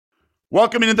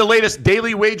Welcome into the latest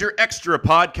Daily Wager Extra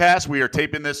podcast. We are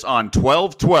taping this on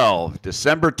 12/12,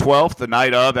 December 12th, the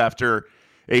night of, after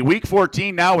a Week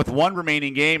 14 now with one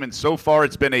remaining game. And so far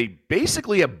it's been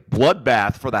basically a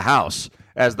bloodbath for the house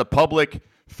as the public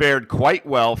fared quite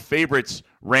well. Favorites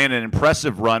ran an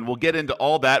impressive run. We'll get into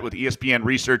all that with ESPN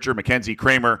researcher Mackenzie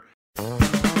Kramer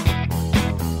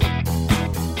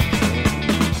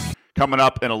coming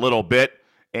up in a little bit.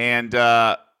 And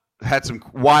had some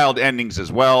wild endings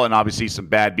as well, and obviously some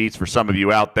bad beats for some of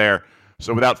you out there.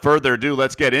 So without further ado,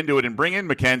 let's get into it and bring in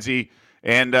Mackenzie.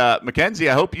 And Mackenzie,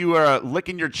 I hope you are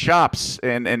licking your chops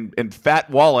and fat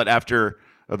wallet after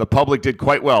the public did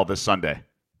quite well this Sunday.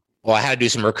 Well, I had to do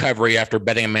some recovery after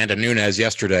betting Amanda Nunes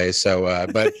yesterday. So,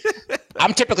 but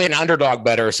I'm typically an underdog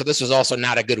bettor, so this was also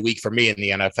not a good week for me in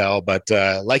the NFL. But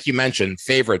like you mentioned,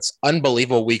 favorites,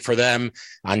 unbelievable week for them.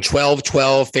 On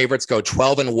 12-12, favorites go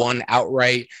 12-1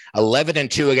 outright,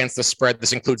 11-2 against the spread.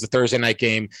 This includes the Thursday night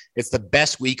game. It's the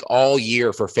best week all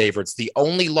year for favorites. The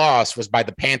only loss was by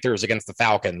the Panthers against the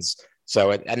Falcons.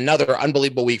 So another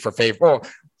unbelievable week for favorites. Well,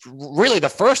 really the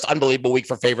first unbelievable week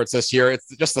for favorites this year.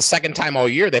 It's just the second time all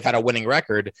year they've had a winning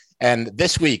record. And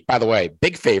this week, by the way,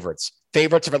 big favorites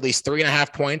of at least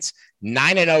 3.5 points,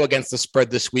 9-0 against the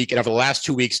spread this week. And over the last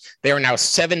 2 weeks, they are now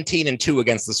 17-2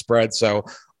 against the spread. So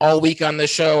all week on this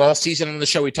show, all season on the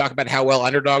show, we talk about how well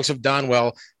underdogs have done.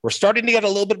 Well, we're starting to get a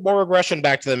little bit more regression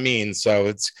back to the mean. So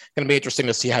it's going to be interesting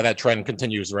to see how that trend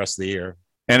continues the rest of the year.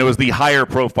 And it was the higher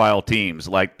profile teams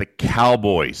like the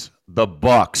Cowboys, the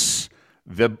Bucks,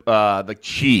 the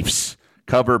Chiefs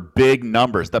cover big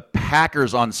numbers. The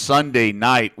Packers on Sunday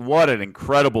night, what an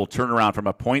incredible turnaround from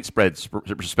a point spread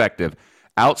perspective,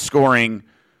 outscoring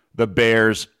the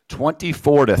Bears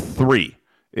 24-3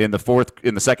 in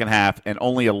the second half, and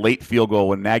only a late field goal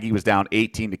when Nagy was down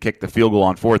 18 to kick the field goal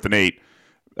on 4th and 8.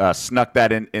 Snuck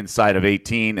that inside of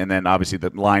 18, and then obviously the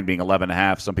line being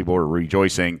 11.5. Some people were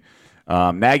rejoicing.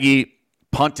 Nagy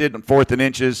punted on 4th and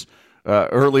inches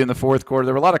early in the fourth quarter.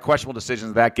 There were a lot of questionable decisions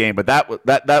in that game, but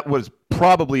that was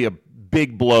probably a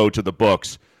big blow to the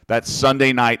books. That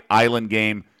Sunday night island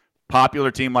game, popular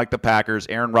team like the Packers.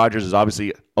 Aaron Rodgers has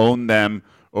obviously owned them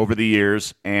over the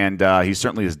years, and he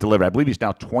certainly has delivered. I believe he's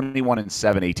now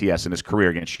 21-7 ATS in his career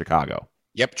against Chicago.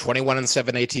 Yep,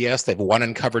 21-7 ATS. They've won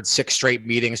and covered 6 straight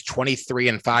meetings,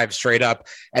 23-5 straight up.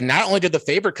 And not only did the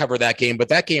favorite cover that game, but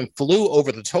that game flew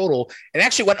over the total. It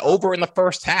actually went over in the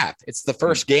first half. It's the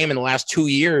first game in the last 2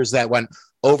 years that went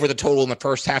over the total in the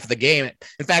first half of the game.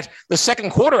 In fact, the second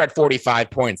quarter had 45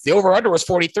 points. The over-under was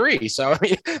 43. So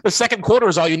the second quarter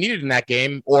is all you needed in that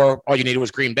game, or all you needed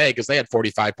was Green Bay because they had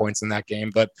 45 points in that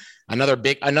game. But a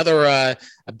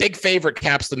big favorite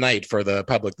caps the night for the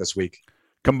public this week.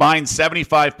 Combined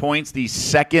 75 points, the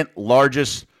second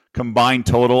largest combined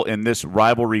total in this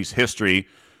rivalry's history.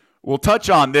 We'll touch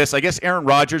on this. I guess Aaron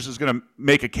Rodgers is going to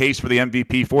make a case for the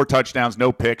MVP. 4 touchdowns,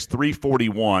 no picks,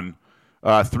 341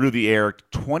 through the air,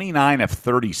 29 of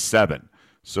 37.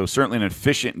 So certainly an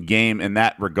efficient game in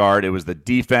that regard. It was the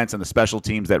defense and the special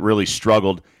teams that really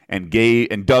struggled and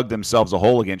dug themselves a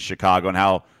hole against Chicago, and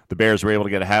how the Bears were able to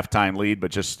get a halftime lead,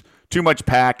 but just too much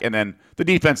pack. And then the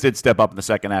defense did step up in the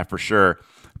second half for sure.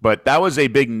 But that was a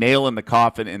big nail in the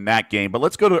coffin in that game. But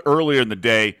let's go to earlier in the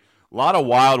day. A lot of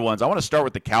wild ones. I want to start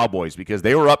with the Cowboys because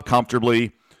they were up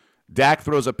comfortably. Dak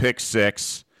throws a pick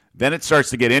 6. Then it starts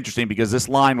to get interesting because this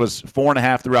line was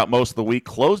 4.5 throughout most of the week.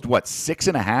 Closed,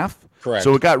 6.5? Correct.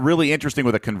 So it got really interesting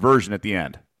with a conversion at the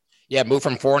end. Yeah, moved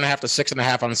from 4.5 to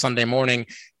 6.5 on Sunday morning.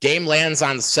 Game lands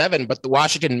on 7, but the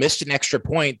Washington missed an extra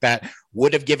point that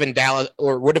would have given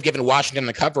Washington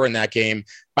the cover in that game.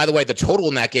 By the way, the total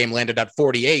in that game landed at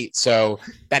 48, so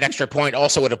that extra point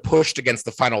also would have pushed against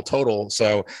the final total.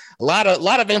 So a lot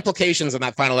of implications in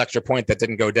that final extra point that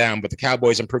didn't go down. But the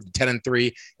Cowboys improved to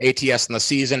 10-3 ATS in the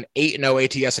season,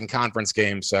 8-0 ATS in conference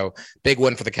games. So big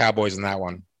win for the Cowboys in that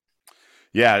one.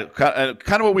 Yeah, kind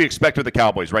of what we expect with the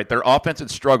Cowboys, right? Their offense had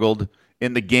struggled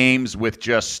in the games with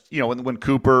just, when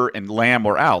Cooper and Lamb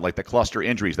were out, like the cluster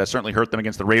injuries. That certainly hurt them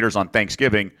against the Raiders on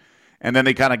Thanksgiving. And then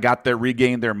they kind of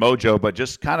regained their mojo, but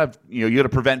just kind of, you got to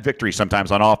prevent victory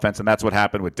sometimes on offense, and that's what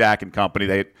happened with Dak and company.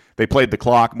 They played the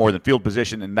clock more than field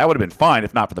position, and that would have been fine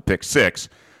if not for the pick 6.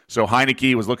 So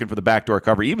Heineke was looking for the backdoor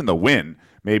cover, even the win,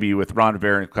 maybe with Ron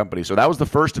Rivera and company. So that was the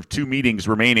first of 2 meetings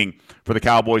remaining for the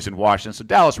Cowboys in Washington. So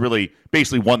Dallas really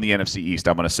basically won the NFC East,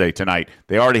 I'm going to say, tonight.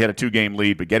 They already had a 2-game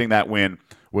lead, but getting that win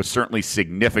was certainly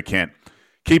significant.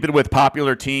 Keeping it with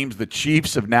popular teams, the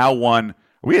Chiefs have now won.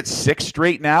 Are we at 6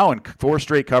 straight now and 4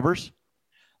 straight covers?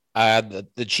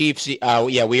 The Chiefs,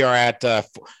 yeah, we are at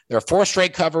there are 4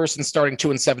 straight covers and starting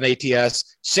 2-7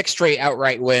 ATS, 6 straight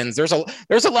outright wins. There's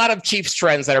a lot of Chiefs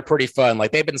trends that are pretty fun.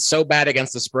 Like they've been so bad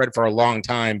against the spread for a long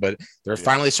time, but they're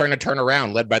finally starting to turn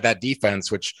around, led by that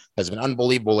defense, which has been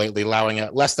unbelievable lately, allowing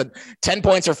less than 10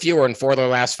 points or fewer in 4 of their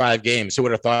last 5 games. Who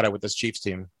would have thought it with this Chiefs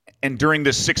team? And during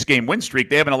this 6-game win streak,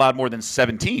 they haven't allowed more than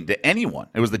 17 to anyone.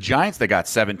 It was the Giants that got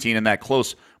 17 in that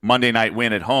close Monday night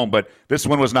win at home, but this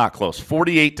one was not close.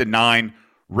 48-9.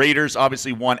 Raiders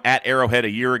obviously won at Arrowhead a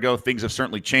year ago. Things have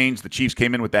certainly changed. The Chiefs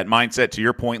came in with that mindset, to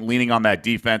your point, leaning on that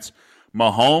defense.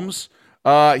 Mahomes,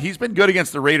 he's been good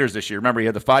against the Raiders this year. Remember, he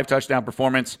had the 5-touchdown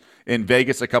performance in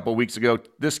Vegas a couple weeks ago.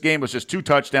 This game was just 2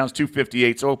 touchdowns,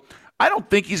 258. So I don't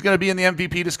think he's going to be in the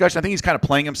MVP discussion. I think he's kind of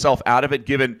playing himself out of it,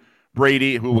 given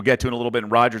Brady, who we'll get to in a little bit,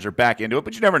 and Rodgers are back into it.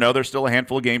 But you never know. There's still a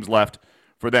handful of games left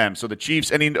for them. So the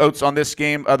Chiefs, any notes on this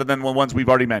game other than the ones we've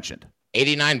already mentioned?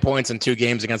 89 points in 2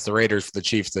 games against the Raiders for the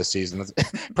Chiefs this season. That's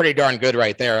pretty darn good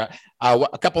right there.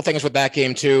 A couple things with that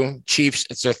game, too. Chiefs,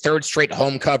 it's their 3rd straight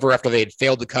home cover after they had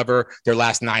failed to cover their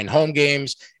last 9 home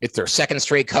games. It's their 2nd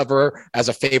straight cover as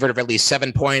a favorite of at least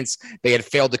 7 points. They had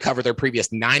failed to cover their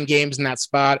previous 9 games in that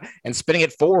spot. And spinning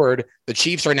it forward, the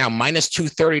Chiefs are now minus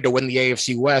 230 to win the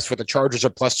AFC West, with the Chargers are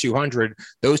plus 200.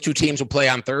 Those 2 teams will play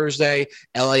on Thursday.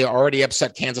 LA already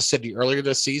upset Kansas City earlier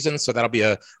this season, so that'll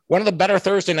be one of the better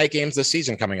Thursday night games this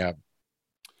season coming up.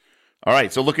 All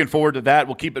right, so looking forward to that.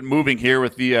 We'll keep it moving here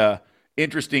with the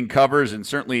interesting covers and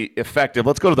certainly effective.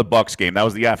 Let's go to the Bucs game. That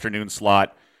was the afternoon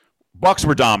slot. Bucs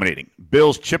were dominating.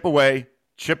 Bills chip away,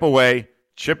 force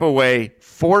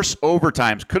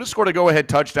overtimes. Could have scored a go-ahead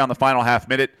touchdown the final half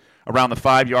minute around the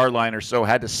 5-yard line or so.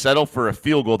 Had to settle for a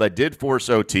field goal that did force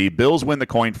OT. Bills win the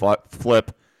coin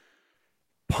flip.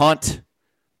 Punt.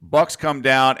 Bucs come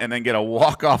down and then get a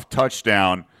walk-off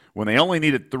touchdown when they only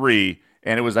needed 3.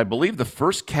 And it was, I believe, the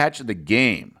first catch of the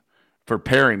game for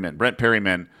Perryman, Brent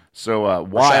Perryman. So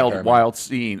wild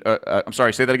scene. I'm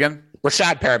sorry, say that again?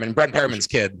 Rashad Perriman, Brent Perriman's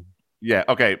kid. Yeah,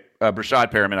 okay.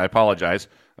 Rashad Perriman, I apologize.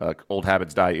 Old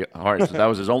habits die hard. So that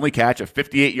was his only catch, a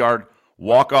 58-yard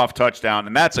walk-off touchdown,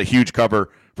 and that's a huge cover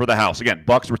for the house. Again,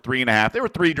 Bucs were 3.5. They were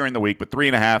 3 during the week, but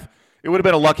 3.5. It would have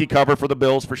been a lucky cover for the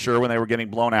Bills for sure when they were getting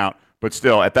blown out. But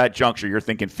still, at that juncture, you're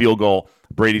thinking field goal.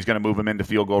 Brady's going to move him into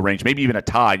field goal range. Maybe even a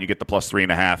tie, and you get the plus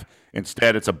 3.5.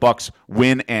 Instead, it's a Bucs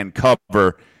win and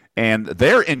cover. And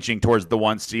they're inching towards the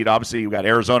 1 seed. Obviously, you've got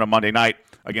Arizona Monday night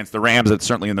against the Rams. That's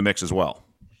certainly in the mix as well.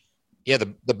 Yeah,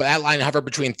 the bat line hovered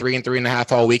between 3 and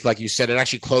 3.5 all week. Like you said, it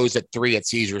actually closed at 3 at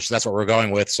Caesars. So that's what we're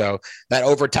going with. So that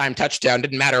overtime touchdown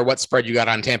didn't matter what spread you got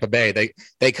on Tampa Bay.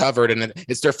 They covered, and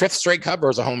it's their 5th straight cover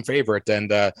as a home favorite.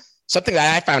 And something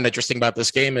that I found interesting about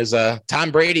this game is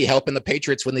Tom Brady helping the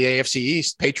Patriots win the AFC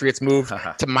East. Patriots moved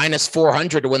to minus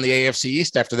 400 to win the AFC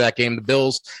East after that game. The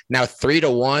Bills now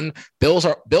 3-1. Bills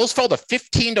fell to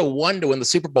 15-1 to win the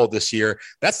Super Bowl this year.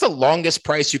 That's the longest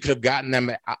price you could have gotten them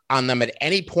on them at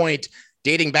any point,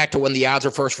 dating back to when the odds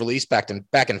were first released back in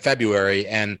February.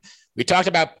 And we talked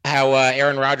about how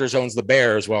Aaron Rodgers owns the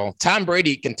Bears. Well, Tom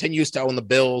Brady continues to own the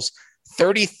Bills.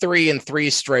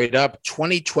 33-3 straight up,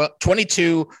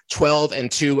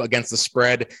 22-12-2 against the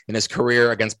spread in his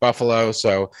career against Buffalo.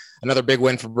 So another big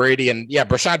win for Brady. And yeah,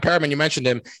 Rashad Perriman, you mentioned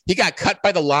him. He got cut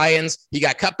by the Lions. He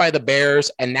got cut by the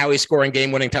Bears. And now he's scoring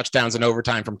game-winning touchdowns in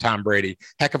overtime from Tom Brady.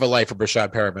 Heck of a life for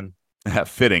Rashad Perriman.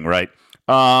 Fitting, right?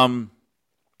 So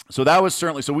that was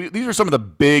certainly – so these are some of the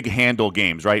big handle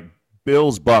games, right?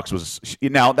 Bills-Bucks was –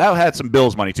 now, that had some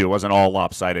Bills money, too. It wasn't all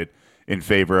lopsided in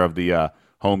favor of the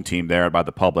home team there by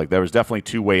the public. There was definitely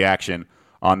two-way action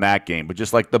on that game, but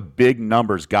just like the big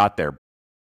numbers got there.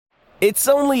 It's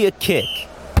only a kick,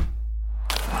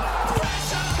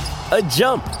 a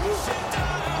jump,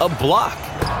 a block.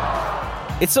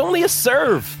 It's only a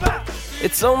serve.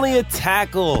 It's only a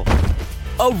tackle,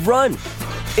 a run.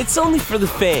 It's only for the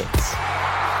fans.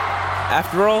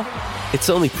 After all, it's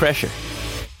only pressure.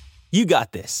 You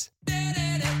got this.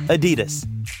 Adidas.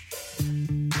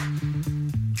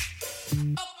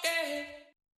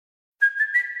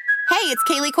 Hey, it's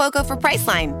Kaylee Cuoco for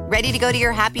Priceline. Ready to go to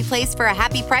your happy place for a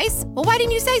happy price? Well, why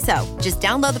didn't you say so? Just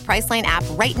download the Priceline app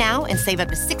right now and save up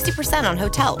to 60% on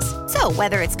hotels. So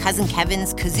whether it's Cousin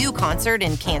Kevin's Kazoo Concert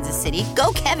in Kansas City,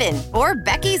 go Kevin, or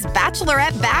Becky's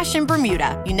Bachelorette Bash in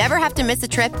Bermuda, you never have to miss a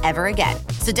trip ever again.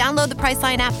 So download the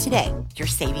Priceline app today. Your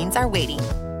savings are waiting.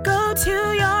 Go to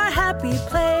your happy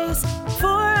place for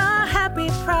a happy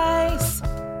price.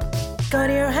 Go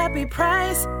to your happy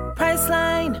price,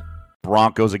 Priceline.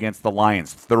 Broncos against the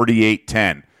Lions,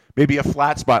 38-10. Maybe a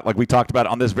flat spot like we talked about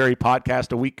on this very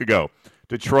podcast a week ago.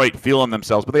 Detroit feeling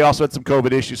themselves, but they also had some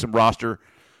COVID issues, some roster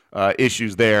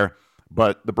issues there.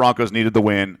 But the Broncos needed the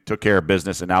win, took care of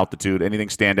business in altitude. Anything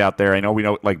stand out there? I know we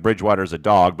know like Bridgewater's a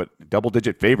dog, but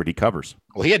double-digit favorite, he covers.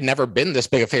 Well, he had never been this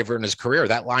big a favorite in his career.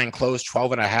 That line closed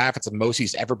 12.5. It's the most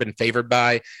he's ever been favored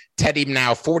by. Teddy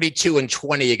now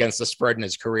 42-20 against the spread in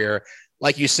his career.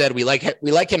 Like you said, we like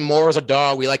him more as a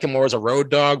dog. We like him more as a road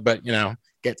dog, but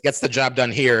gets the job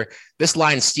done here. This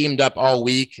line steamed up all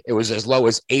week. It was as low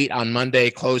as 8 on Monday,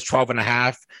 closed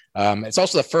 12.5. It's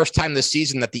also the first time this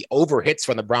season that the over hits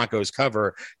when the Broncos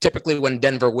cover. Typically when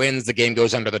Denver wins, the game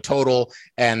goes under the total.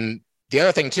 And the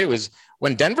other thing too is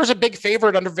when Denver's a big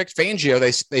favorite under Vic Fangio,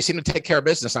 they seem to take care of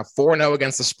business. Now 4-0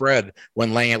 against the spread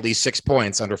when laying at least 6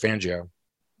 points under Fangio.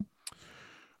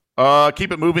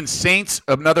 Keep it moving. Saints,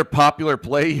 another popular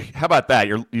play. How about that?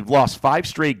 You've lost 5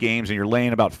 straight games, and you're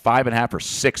laying about 5.5 or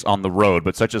 6 on the road,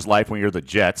 but such is life when you're the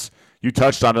Jets. You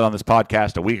touched on it on this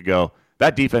podcast a week ago.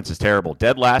 That defense is terrible.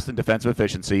 Dead last in defensive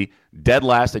efficiency, dead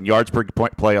last in yards per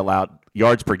play allowed,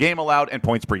 yards per game allowed, and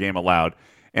points per game allowed.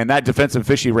 And that defensive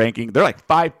efficiency ranking, they're like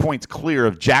 5 points clear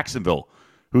of Jacksonville,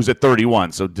 who's at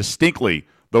 31. So distinctly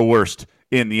the worst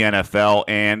in the NFL.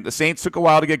 And the Saints took a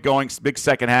while to get going. Big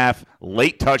second half.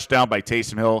 Late touchdown by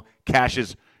Taysom Hill.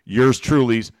 Cashes yours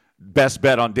truly's best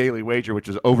bet on Daily Wager, which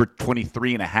was over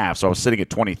 23.5. So I was sitting at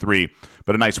 23.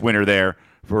 But a nice winner there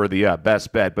for the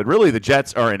best bet. But really, the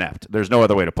Jets are inept. There's no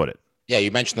other way to put it. Yeah,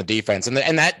 you mentioned the defense, and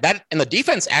the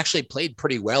defense actually played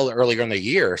pretty well earlier in the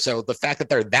year. So the fact that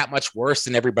they're that much worse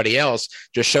than everybody else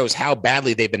just shows how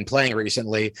badly they've been playing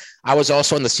recently. I was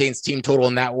also on the Saints team total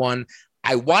in that one.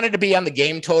 I wanted to be on the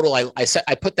game total.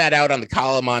 I put that out on the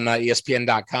column on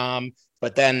ESPN.com.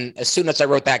 But then as soon as I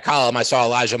wrote that column, I saw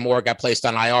Elijah Moore got placed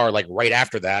on IR like right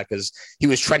after that because he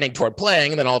was trending toward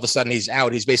playing. And then all of a sudden he's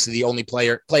out. He's basically the only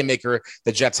playmaker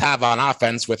the Jets have on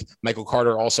offense, with Michael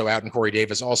Carter also out and Corey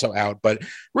Davis also out. But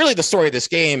really the story of this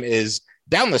game is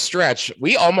down the stretch,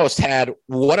 we almost had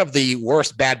one of the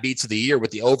worst bad beats of the year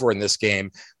with the over in this game.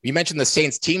 You mentioned the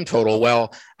Saints team total.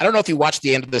 Well, I don't know if you watched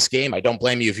the end of this game. I don't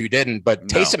blame you if you didn't, but no.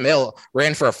 Taysom Hill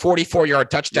ran for a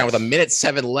 44-yard touchdown with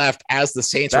 1:07 left as the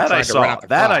Saints were trying to run out the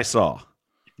clock. I saw.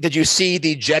 Did you see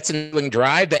the Jets ensuing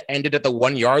drive that ended at the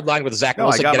 1-yard line with Zach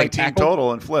Wilson getting tackled? I got my team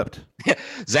total and flipped.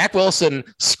 Zach Wilson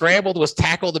scrambled, was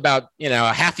tackled about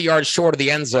a half a yard short of the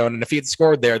end zone, and if he had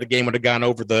scored there, the game would have gone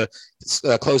over the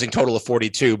closing total of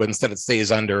 42. But instead, it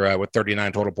stays under with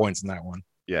 39 total points in that one.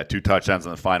 Yeah, 2 touchdowns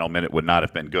in the final minute would not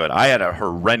have been good. I had a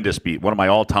horrendous beat, one of my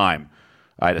all-time.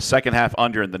 I had a second half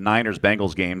under in the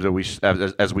Niners-Bengals games.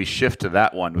 As we shift to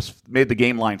that one, made the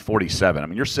game line 47. I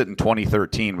mean, you're sitting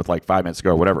 20-13 with like 5 minutes to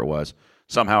go, whatever it was.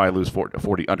 Somehow I lose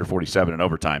 40 under 47 in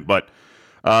overtime. But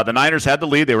the Niners had the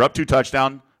lead. They were up 2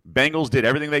 touchdowns. Bengals did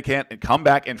everything they can and come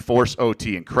back and force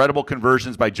OT. Incredible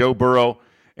conversions by Joe Burrow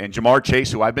and Jamar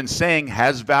Chase, who I've been saying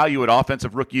has value at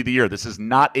Offensive Rookie of the Year. This is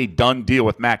not a done deal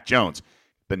with Mac Jones.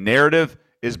 The narrative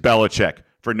is Belichick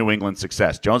for New England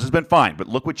success. Jones has been fine, but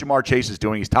look what Jamar Chase is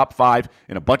doing. He's top 5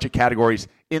 in a bunch of categories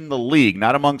in the league,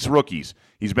 not amongst rookies.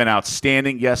 He's been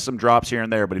outstanding. Yes, some drops here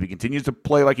and there, but if he continues to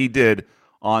play like he did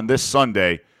on this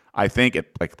Sunday, I think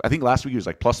last week he was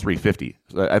like plus 350.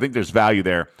 So I think there's value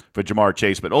there for Jamar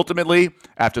Chase. But ultimately,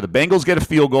 after the Bengals get a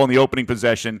field goal in the opening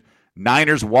possession,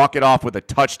 Niners walk it off with a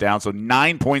touchdown. So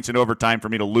 9 points in overtime for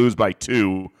me to lose by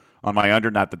 2 on my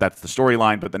under. Not that that's the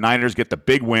storyline, but the Niners get the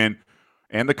big win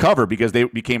and the cover because they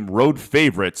became road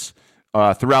favorites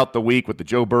throughout the week with the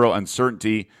Joe Burrow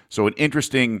uncertainty. So an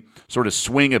interesting sort of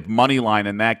swing of money line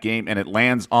in that game, and it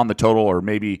lands on the total or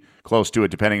maybe close to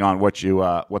it, depending on what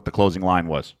the closing line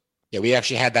was. Yeah, we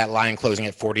actually had that line closing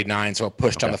at 49, so it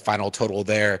pushed on the final total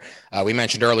there. We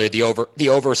mentioned earlier the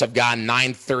overs have gone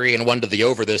 9-3 and 1 to the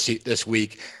over this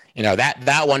week.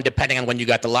 That one, depending on when you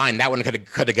got the line, that one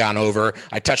could have gone over.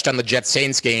 I touched on the Jets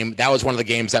Saints game. That was one of the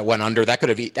games that went under. That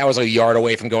was a yard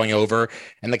away from going over.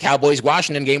 And the Cowboys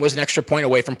Washington game was an extra point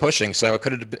away from pushing. So it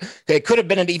could have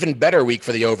been an even better week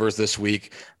for the overs this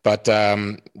week. But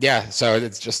so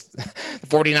it's just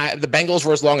 49. The Bengals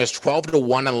were as long as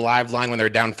 12-1 on the live line when they're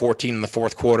down 14 in the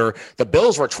fourth quarter. The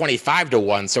Bills were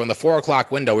 25-1. So in the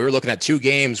 4:00 window, we were looking at 2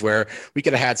 games where we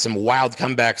could have had some wild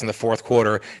comebacks in the fourth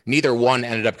quarter. Neither one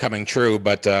ended up coming true,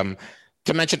 but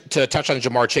to touch on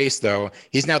Jamar Chase, though,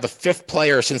 he's now the 5th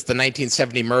player since the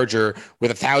 1970 merger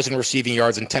with 1,000 receiving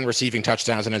yards and 10 receiving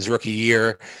touchdowns in his rookie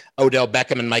year. Odell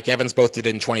Beckham and Mike Evans both did it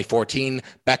in 2014.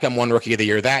 Beckham won Rookie of the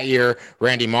Year that year.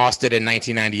 Randy Moss did in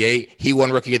 1998. He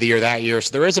won Rookie of the Year that year.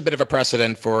 So there is a bit of a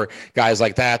precedent for guys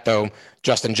like that, though.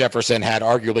 Justin Jefferson had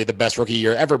arguably the best rookie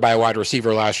year ever by a wide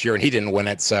receiver last year, and he didn't win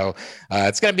it. So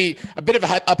it's going to be a bit of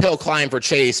an uphill climb for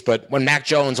Chase. But when Mac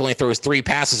Jones only throws 3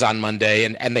 passes on Monday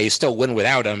and they still win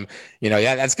without him,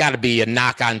 that's got to be a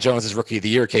knock on Jones's rookie of the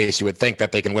year case. You would think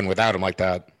that they can win without him like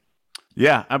that.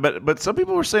 Yeah, but some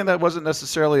people were saying that wasn't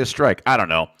necessarily a strike. I don't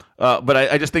know. But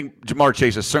I just think Ja'Marr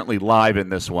Chase is certainly live in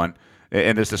this one,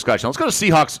 in this discussion. Let's go to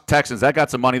Seahawks-Texans. That got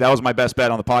some money. That was my best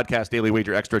bet on the podcast, Daily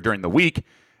Wager Extra, during the week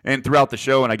and throughout the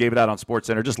show, and I gave it out on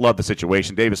SportsCenter. Just love the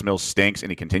situation. Davis Mills stinks,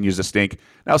 and he continues to stink.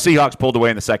 Now, Seahawks pulled away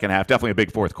in the second half. Definitely a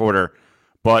big fourth quarter.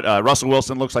 But Russell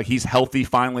Wilson looks like he's healthy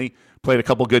finally. Played a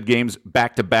couple good games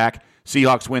back-to-back.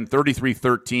 Seahawks win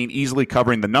 33-13, easily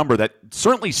covering the number that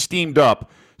certainly steamed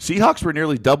up. Seahawks were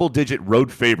nearly double-digit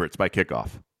road favorites by kickoff.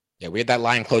 Yeah, we had that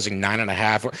line closing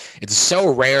 9.5. It's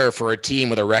so rare for a team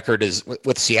with a record as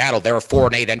with Seattle. They were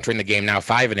 4-8 entering the game, now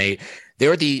 5-8.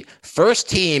 They're the first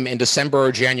team in December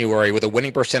or January with a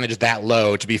winning percentage that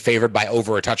low to be favored by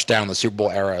over a touchdown in the Super Bowl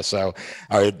era. So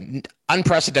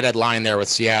unprecedented line there with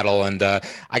Seattle. And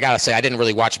I got to say, I didn't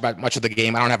really watch much of the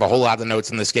game. I don't have a whole lot of the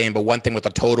notes in this game, but one thing with the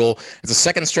total, it's the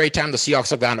second straight time the Seahawks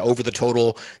have gone over the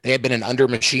total. They had been an under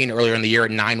machine earlier in the year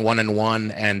at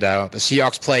 9-1-1. And the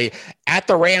Seahawks play at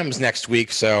the Rams next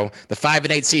week. So the 5-8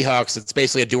 Seahawks, it's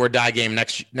basically a do or die game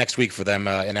next week for them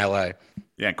in LA.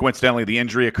 Yeah, and coincidentally, the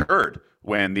injury occurred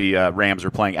when the Rams were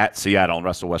playing at Seattle, and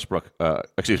Russell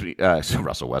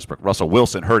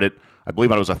Wilson hurt it. I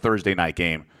believe it was a Thursday night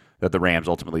game that the Rams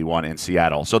ultimately won in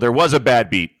Seattle. So there was a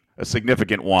bad beat, a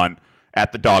significant one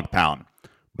at the Dog Pound.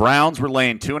 Browns were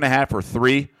laying 2.5 or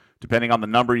 3, depending on the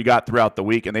number you got throughout the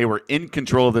week, and they were in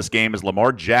control of this game as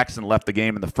Lamar Jackson left the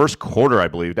game in the first quarter, I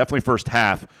believe, definitely first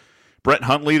half. Brett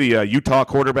Hundley, the Utah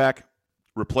quarterback,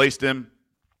 replaced him,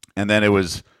 and then it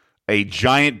was a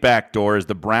giant backdoor as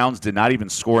the Browns did not even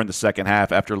score in the second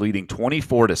half after leading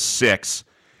 24-6.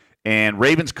 And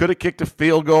Ravens could have kicked a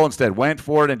field goal, instead went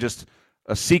for it, and just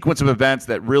a sequence of events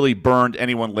that really burned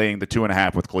anyone laying the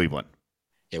 2.5 with Cleveland.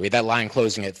 Yeah, we had that line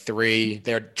closing at 3.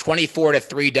 They're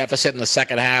 24-3 deficit in the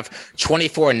second half,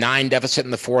 24-9 deficit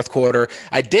in the fourth quarter.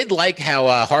 I did like how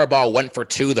Harbaugh went for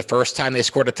 2 the first time they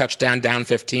scored a touchdown down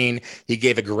 15. He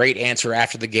gave a great answer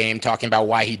after the game, talking about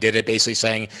why he did it, basically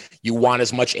saying you want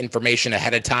as much information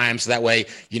ahead of time so that way,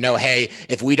 hey,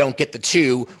 if we don't get the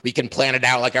 2, we can plan it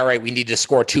out like, all right, we need to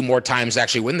score 2 more times to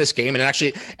actually win this game. And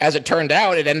actually, as it turned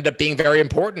out, it ended up being very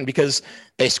important because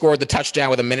they scored the touchdown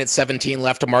with 1:17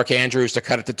 left to Mark Andrews to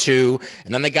cut it to 2,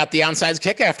 and then they got the onside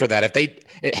kick after that. If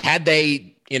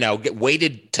they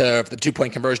waited to the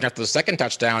 2-point conversion after the second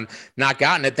touchdown, not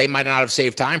gotten it, they might not have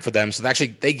saved time for them. So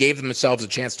they gave themselves a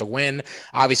chance to win.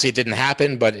 Obviously, it didn't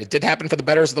happen, but it did happen for the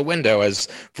bettors of the window,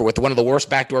 with one of the worst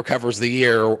backdoor covers of the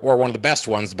year, or one of the best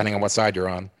ones, depending on what side you're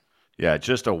on. Yeah,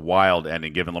 just a wild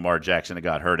ending given Lamar Jackson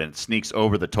got hurt, and it sneaks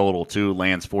over the total too,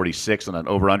 lands 46 and an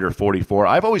over-under 44.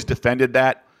 I've always defended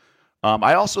that.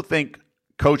 I also think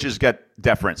coaches get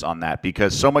deference on that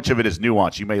because so much of it is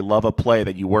nuance. You may love a play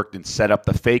that you worked and set up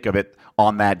the fake of it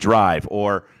on that drive,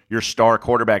 or your star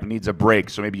quarterback needs a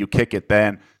break, so maybe you kick it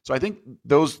then. So I think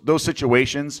those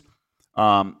situations,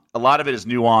 a lot of it is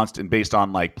nuanced and based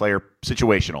on like player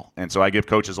situational. And so I give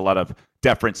coaches a lot of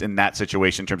deference in that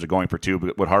situation in terms of going for 2.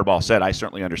 But what Harbaugh said, I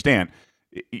certainly understand.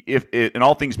 If in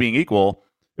all things being equal,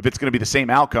 if it's going to be the same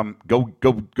outcome, go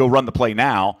run the play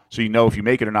now so you know if you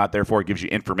make it or not. Therefore, it gives you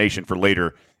information for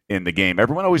later in the game.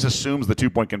 Everyone always assumes the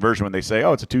 2-point conversion when they say,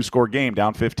 oh, it's a 2-score game,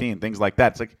 down 15, things like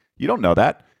that. It's like, you don't know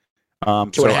that.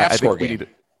 So I think we need to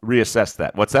reassess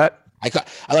that. What's that? I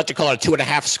like to call it a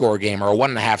 2.5 score game or a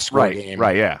 1.5 score game.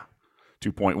 Right, yeah.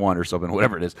 2.1 or something,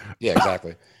 whatever it is. Yeah,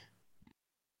 exactly.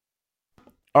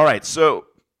 All right, so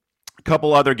a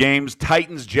couple other games.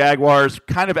 Titans, Jaguars,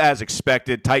 kind of as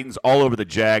expected. Titans all over the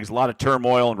Jags. A lot of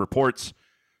turmoil and reports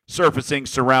surfacing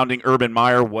surrounding Urban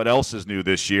Meyer. What else is new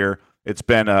this year? It's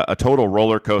been a total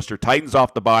roller coaster. Titans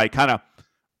off the bye, kind of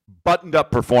buttoned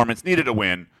up performance, needed a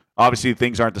win. Obviously,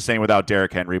 things aren't the same without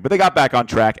Derrick Henry, but they got back on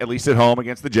track, at least at home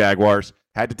against the Jaguars.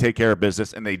 Had to take care of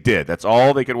business, and they did. That's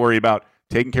all they could worry about,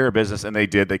 taking care of business, and they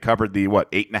did. They covered the,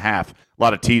 8.5. A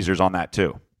lot of teasers on that,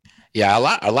 too. Yeah,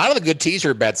 a lot of the good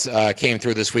teaser bets came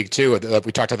through this week too.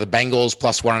 We talked about the Bengals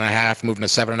plus 1.5, moving to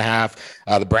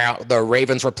 7.5. The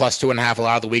Ravens were plus 2.5 a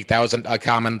lot of the week. That was a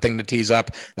common thing to tease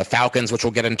up. The Falcons, which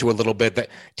we'll get into a little bit,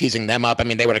 teasing them up. I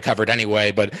mean, they would have covered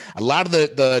anyway. But a lot of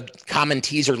the common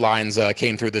teaser lines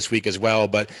came through this week as well.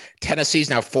 But Tennessee's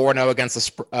now 4-0 against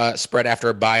the spread after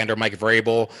a bye under Mike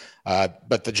Vrabel.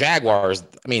 But the Jaguars,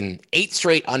 8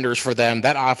 straight unders for them.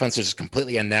 That offense is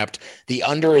completely inept. The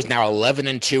under is now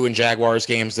 11-2 in Jaguars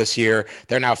games this year.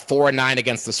 They're now 4-9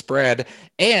 against the spread.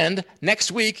 And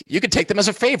next week, you could take them as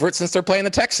a favorite since they're playing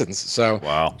the Texans. So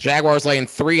wow. Jaguars laying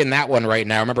 3 in that one right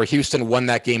now. Remember, Houston won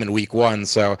that game in week 1.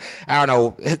 So I don't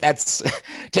know. That's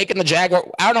taking the Jaguar.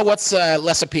 I don't know what's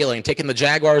less appealing, taking the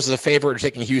Jaguars as a favorite or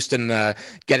taking Houston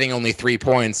getting only 3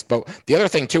 points. But the other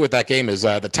thing, too, with that game is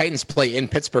the Titans play in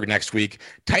Pittsburgh next week.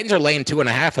 Titans are laying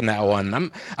 2.5 in that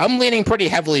one. I'm leaning pretty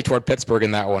heavily toward Pittsburgh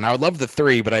in that one. I would love the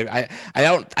 3, but I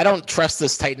don't trust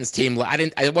this Titans team.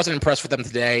 I wasn't impressed with them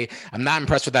today. I'm not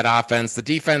impressed with that offense. The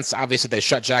defense, obviously, they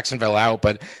shut Jacksonville out,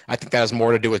 but I think that has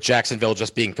more to do with Jacksonville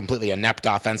just being completely inept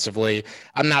offensively.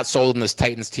 I'm not sold on this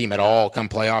Titans team at all come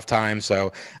playoff time,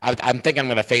 so I'm thinking I'm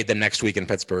going to fade them next week in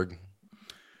Pittsburgh.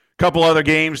 Couple other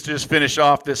games to just finish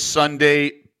off this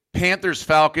Sunday.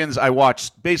 Panthers-Falcons, I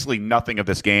watched basically nothing of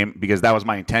this game because that was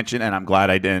my intention, and I'm glad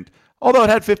I didn't. Although it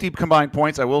had 50 combined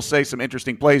points, I will say some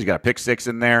interesting plays. You got a pick 6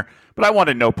 in there, but I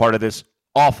wanted no part of this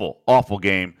awful, awful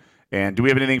game. And do we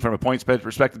have anything from a points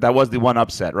perspective? That was the one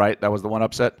upset, right? That was the one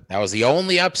upset? That was the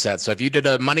only upset. So if you did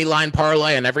a money line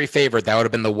parlay and every favorite, that would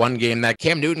have been the one game that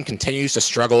Cam Newton continues to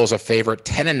struggle as a favorite.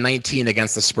 10-19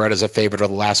 against the spread as a favorite over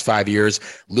the last 5 years.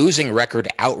 Losing record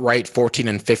outright,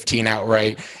 14-15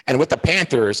 outright. And with the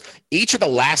Panthers, each of the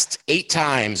last 8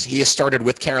 times he has started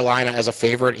with Carolina as a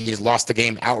favorite, he's lost the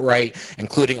game outright,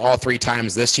 including all 3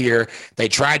 times this year. They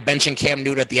tried benching Cam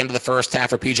Newton at the end of the first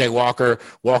half for P.J. Walker.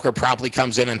 Walker promptly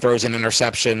comes in and throws an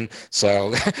interception.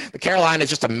 So the Carolina is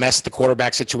just a mess, the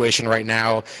quarterback situation right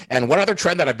now. And one other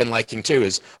trend that I've been liking too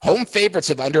is home favorites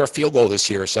have under a field goal this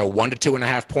year. So 1 to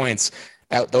 2.5 points.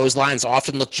 Those lines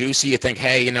often look juicy. You think,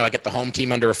 hey, I get the home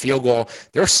team under a field goal.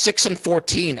 They're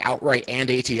 6-14 outright and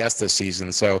ATS this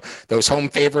season. So those home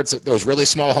favorites, those really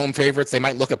small home favorites, they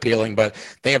might look appealing, but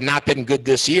they have not been good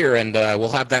this year. And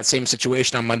we'll have that same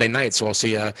situation on Monday night. So we'll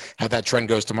see how that trend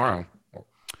goes tomorrow.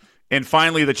 And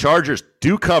finally, the Chargers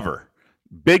do cover.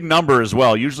 Big number as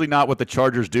well. Usually not what the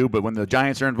Chargers do, but when the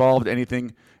Giants are involved,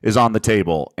 anything is on the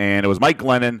table. And it was Mike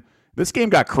Glennon. This game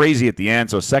got crazy at the end,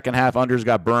 so second half unders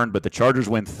got burned, but the Chargers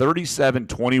win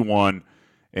 37-21.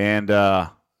 And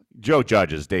Joe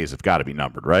Judge's days have got to be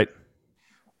numbered, right?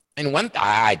 And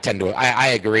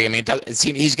I agree.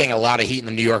 He's getting a lot of heat in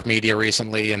the New York media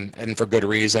recently, and for good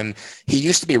reason. He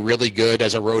used to be really good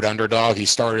as a road underdog. He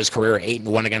started his career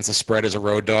 8-1 against the spread as a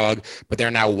road dog, but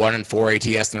they're now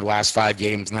 1-4 ATS in their last 5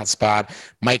 games in that spot.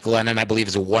 Mike Glennon, I believe,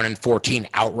 is a 1-14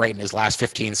 outright in his last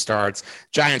 15 starts.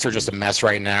 Giants are just a mess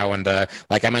right now, and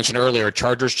like I mentioned earlier,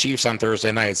 Chargers Chiefs on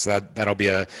Thursday night. So that'll be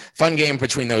a fun game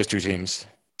between those two teams.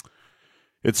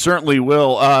 It certainly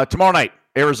will. Tomorrow night,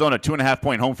 Arizona,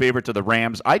 2.5-point home favorite to the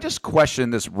Rams. I just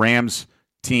question this Rams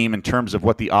team in terms of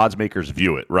what the odds makers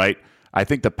view it, right? I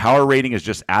think the power rating is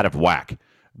just out of whack.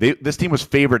 This team was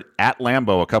favored at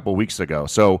Lambeau a couple weeks ago.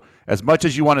 So as much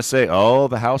as you want to say, oh,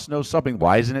 the house knows something,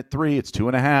 why isn't it 3? It's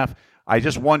 2.5. I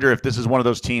just wonder if this is one of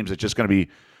those teams that's just going to be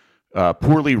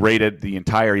poorly rated the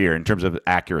entire year in terms of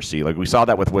accuracy. Like we saw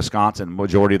that with Wisconsin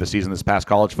majority of the season this past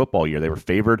college football year. They were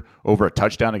favored over a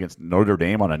touchdown against Notre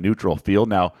Dame on a neutral field.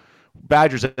 Now,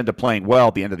 Badgers end up playing well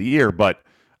at the end of the year, but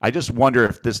I just wonder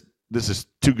if this is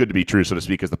too good to be true, so to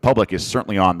speak, because the public is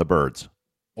certainly on the birds.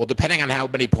 Well, depending on how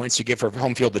many points you give for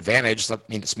home field advantage,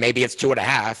 maybe it's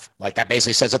 2.5. Like that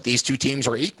basically says that these two teams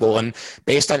are equal. And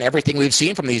based on everything we've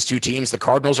seen from these two teams, the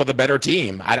Cardinals are the better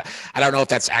team. I don't know if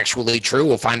that's actually true.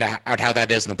 We'll find out how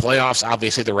that is in the playoffs.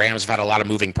 Obviously, the Rams have had a lot of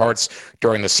moving parts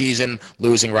during the season,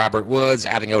 losing Robert Woods,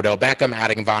 adding Odell Beckham,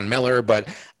 adding Von Miller. But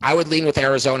I would lean with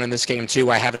Arizona in this game, too.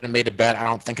 I haven't made a bet. I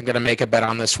don't think I'm going to make a bet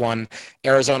on this one.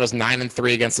 Arizona's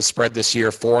 9-3 against the spread this year,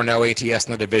 4-0 ATS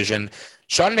in the division.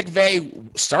 Sean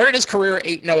McVay started his career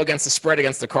 8-0 against the spread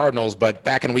against the Cardinals, but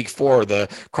back in week 4, the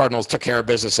Cardinals took care of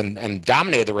business and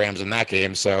dominated the Rams in that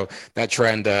game. So that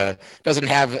trend doesn't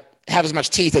have as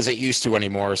much teeth as it used to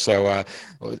anymore. So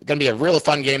going to be a real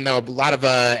fun game, though. A lot of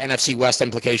NFC West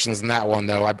implications in that one,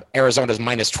 though. Arizona's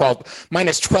minus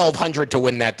 1,200 to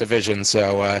win that division.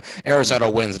 So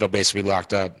Arizona wins, it'll basically be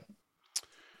locked up.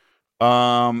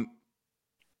 I'm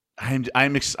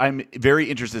very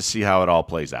interested to see how it all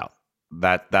plays out.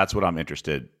 That's what I'm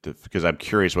interested to, because I'm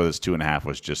curious whether this 2.5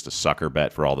 was just a sucker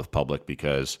bet for all the public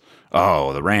because,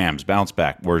 the Rams bounce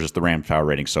back. Where's just the Rams power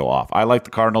rating so off? I like the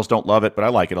Cardinals, don't love it, but I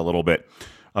like it a little bit.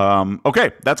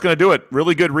 Okay, that's going to do it.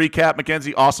 Really good recap,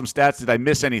 Mackenzie. Awesome stats. Did I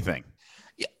miss anything?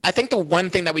 I think the one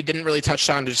thing that we didn't really touch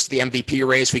on is the MVP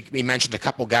race. We mentioned a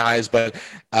couple guys, but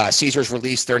Caesars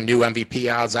released their new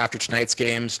MVP odds after tonight's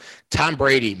games. Tom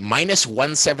Brady, minus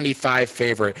 175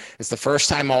 favorite. It's the first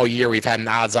time all year we've had an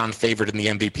odds-on favorite in the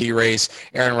MVP race.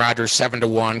 Aaron Rodgers,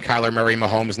 7-1. Kyler Murray,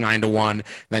 Mahomes, 9-1.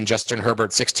 Then Justin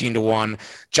Herbert, 16-1.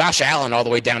 Josh Allen all the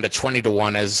way down to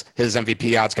 20-1 as his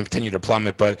MVP odds continue to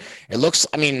plummet. But it looks,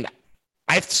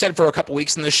 I've said for a couple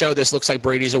weeks in the show, this looks like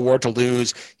Brady's award to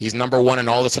lose. He's number one in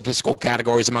all the statistical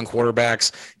categories among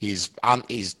quarterbacks. He's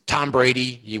Tom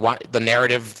Brady. You want the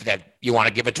narrative that you want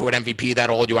to give it to an MVP that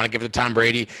old. You want to give it to Tom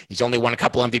Brady. He's only won a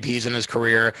couple MVPs in his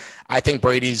career. I think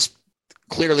Brady's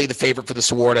clearly the favorite for this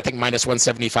award. I think minus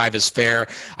 175 is fair.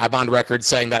 I'm on record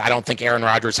saying that I don't think Aaron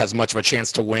Rodgers has much of a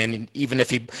chance to win, even if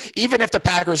the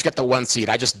Packers get the 1 seed.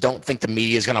 I just don't think the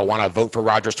media is going to want to vote for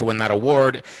Rodgers to win that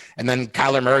award. And then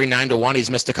Kyler Murray, 9-1.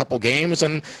 He's missed a couple games.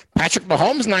 And Patrick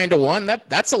Mahomes, 9-1.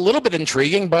 That's a little bit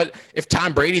intriguing. But if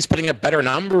Tom Brady's putting up better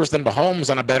numbers than Mahomes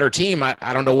on a better team, I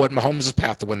don't know what Mahomes'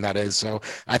 path to win that is. So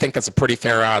I think that's a pretty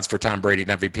fair odds for Tom Brady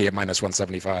and MVP at minus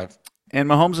 175. And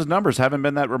Mahomes' numbers haven't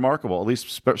been that remarkable, at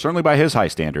least certainly by his high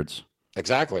standards.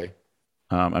 Exactly.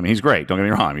 He's great. Don't get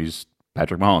me wrong. He's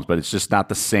Patrick Mahomes, but it's just not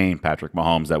the same Patrick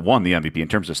Mahomes that won the MVP in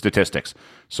terms of statistics.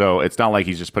 So it's not like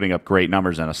he's just putting up great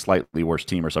numbers and a slightly worse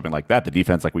team or something like that. The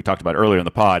defense, like we talked about earlier in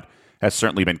the pod, has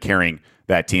certainly been carrying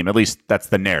that team. At least that's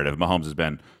the narrative. Mahomes has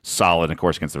been solid. And of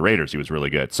course, against the Raiders, he was really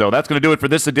good. So that's going to do it for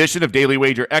this edition of Daily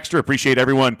Wager Extra. Appreciate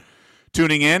everyone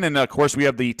tuning in. And, of course, we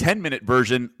have the 10-minute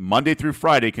version Monday through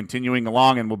Friday continuing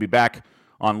along, and we'll be back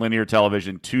on linear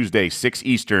television Tuesday, 6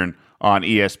 Eastern on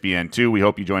ESPN2. We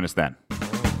hope you join us then.